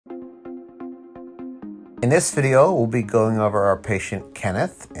In this video, we'll be going over our patient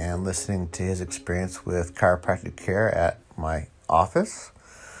Kenneth and listening to his experience with chiropractic care at my office.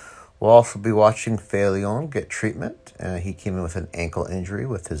 We'll also be watching Leon get treatment. He came in with an ankle injury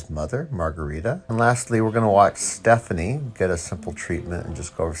with his mother, Margarita. And lastly, we're going to watch Stephanie get a simple treatment and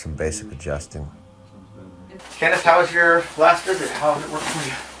just go over some basic adjusting. Kenneth, how was your last visit? How did it work for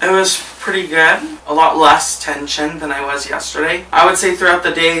you? It was pretty good. A lot less tension than I was yesterday. I would say throughout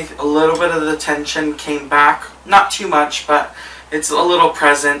the day, a little bit of the tension came back. Not too much, but it's a little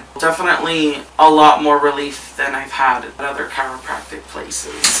present. Definitely a lot more relief than I've had at other chiropractic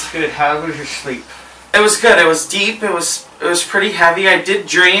places. Good. How was your sleep? It was good. It was deep. It was pretty heavy. I did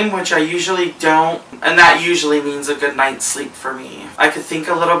dream, which I usually don't, and that usually means a good night's sleep for me. I could think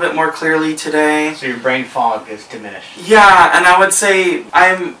a little bit more clearly today. So your brain fog is diminished. Yeah, and I would say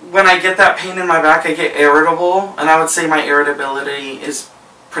when I get that pain in my back, I get irritable, and I would say my irritability is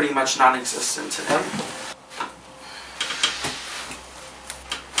pretty much non-existent today.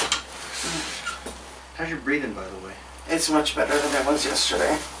 How's your breathing, by the way? It's much better than it was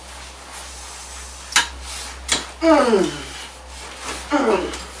yesterday.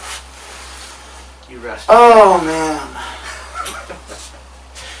 You rest. Oh, man.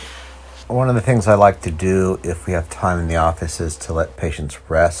 One of the things I like to do if we have time in the office is to let patients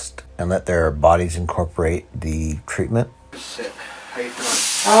rest and let their bodies incorporate the treatment. Sit. How you feeling?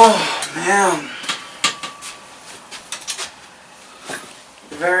 Oh, man.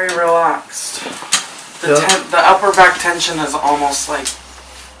 Very relaxed. The upper back tension is almost like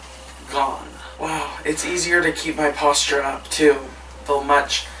gone. Wow, it's easier to keep my posture up too, though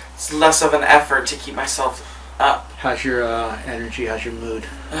it's less of an effort to keep myself up. How's your energy? How's your mood?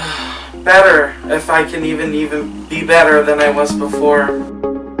 Better, if I can even be better than I was before. And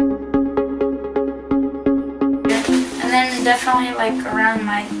then definitely like around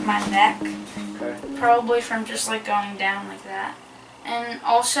my neck. Okay. Probably from just like going down like that. And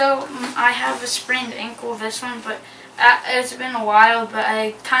also I have a sprained ankle, this one, but it's been a while, but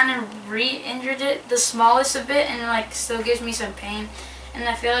I kind of re-injured it the smallest a bit, and like still gives me some pain. And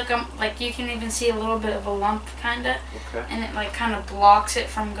I feel like you can even see a little bit of a lump, kinda. Okay. And it like kind of blocks it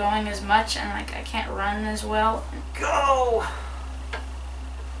from going as much, and like I can't run as well. Go.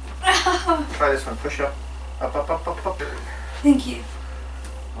 Try this one. Push up. Up, up, up, up, up. Thank you.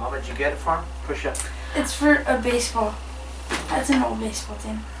 Mom, did you get it for him? Push up. It's for a baseball. That's an old baseball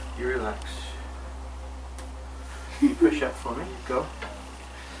team. You relax. Push up for me. Go.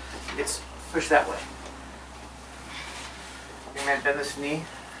 It's push that way. You might bend this knee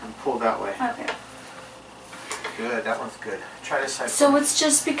and pull that way. Okay. Good. That one's good. Try this side. So it's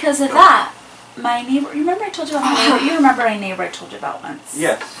just because of that. My neighbor. You remember I told you about my neighbor? You remember a neighbor I told you about once?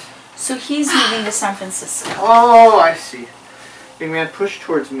 Yes. So he's moving to San Francisco. Oh, I see. Big man, push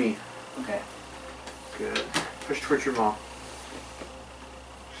towards me. Okay. Good. Push towards your mom.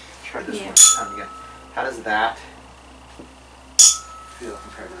 Try this one time again. How does that feel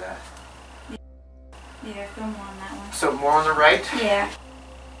compared to that? Yeah, I feel more on that one. So more on the right? Yeah.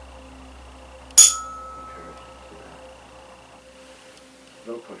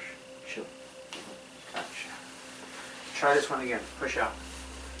 Low push. Chill. Gotcha. Try this one again. Push out.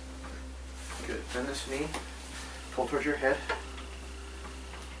 Good. Bend this knee. Pull towards your head.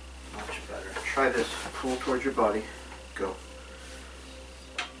 Much better. Try this. Pull towards your body. Go.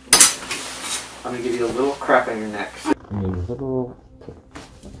 I'm going to give you a little crack on your neck.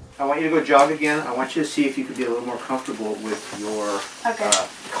 I want you to go jog again. I want you to see if you could be a little more comfortable with your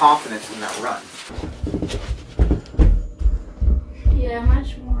confidence in that run. Yeah,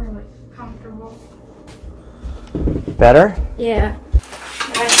 much more like comfortable. Better? Yeah.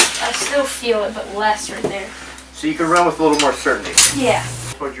 I still feel it, but less right there. So you can run with a little more certainty. Yeah.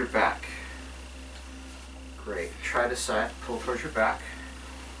 Towards your back. Great. Try this side. Pull towards your back.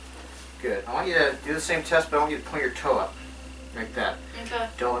 Good. I want you to do the same test, but I want you to point your toe up. Like that. Okay.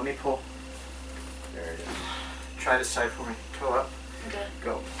 Don't let me pull. There it is. Try this side for me. Toe up. Okay.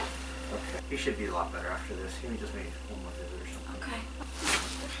 Go. Okay. You should be a lot better after this. You just made one more visit or something. Okay.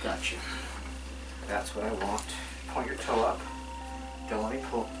 Gotcha. That's what I want. Point your toe up. Don't let me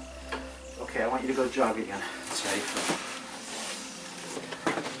pull. Okay, I want you to go jog again. That's how you feel.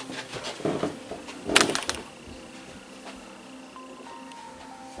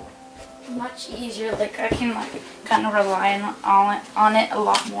 Much easier, like I can like kind of rely on it a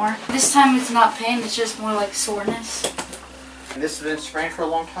lot more. This time it's not pain, it's just more like soreness. And this has been sprained for a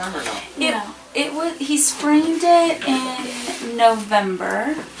long time or no? No. He sprained it in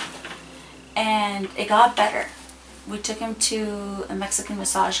November and it got better. We took him to a Mexican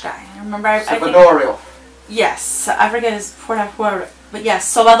massage guy. I remember Salvador. Yes, I forget his Puerto, but yes,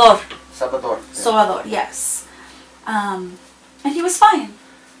 Salvador. Salvador, yes. And he was fine.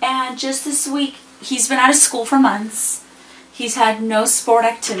 And just this week, he's been out of school for months. He's had no sport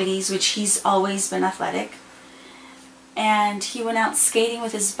activities, which he's always been athletic. And he went out skating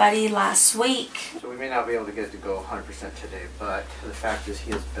with his buddy last week. So we may not be able to get it to go 100% today, but the fact is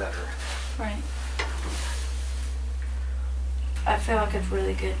he is better. Right. I feel like it's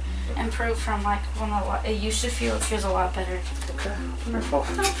really good. Improved from like when it used to feel. It feels a lot better. Okay, wonderful.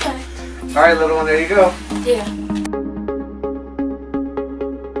 Okay. All right, little one, there you go. Yeah.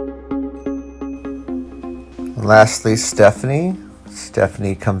 And lastly, Stephanie.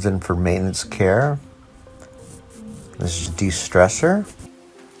 Stephanie comes in for maintenance care. This is de-stressor.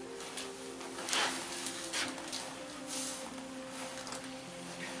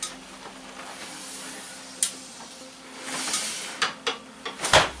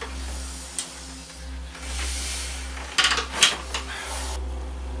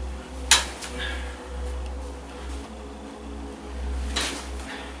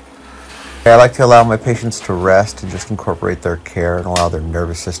 I like to allow my patients to rest and just incorporate their care and allow their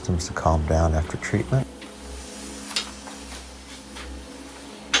nervous systems to calm down after treatment.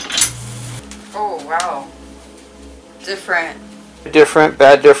 Oh, wow. Different. Different,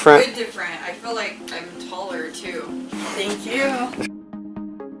 bad different. Good different. I feel like I'm taller too. Thank you.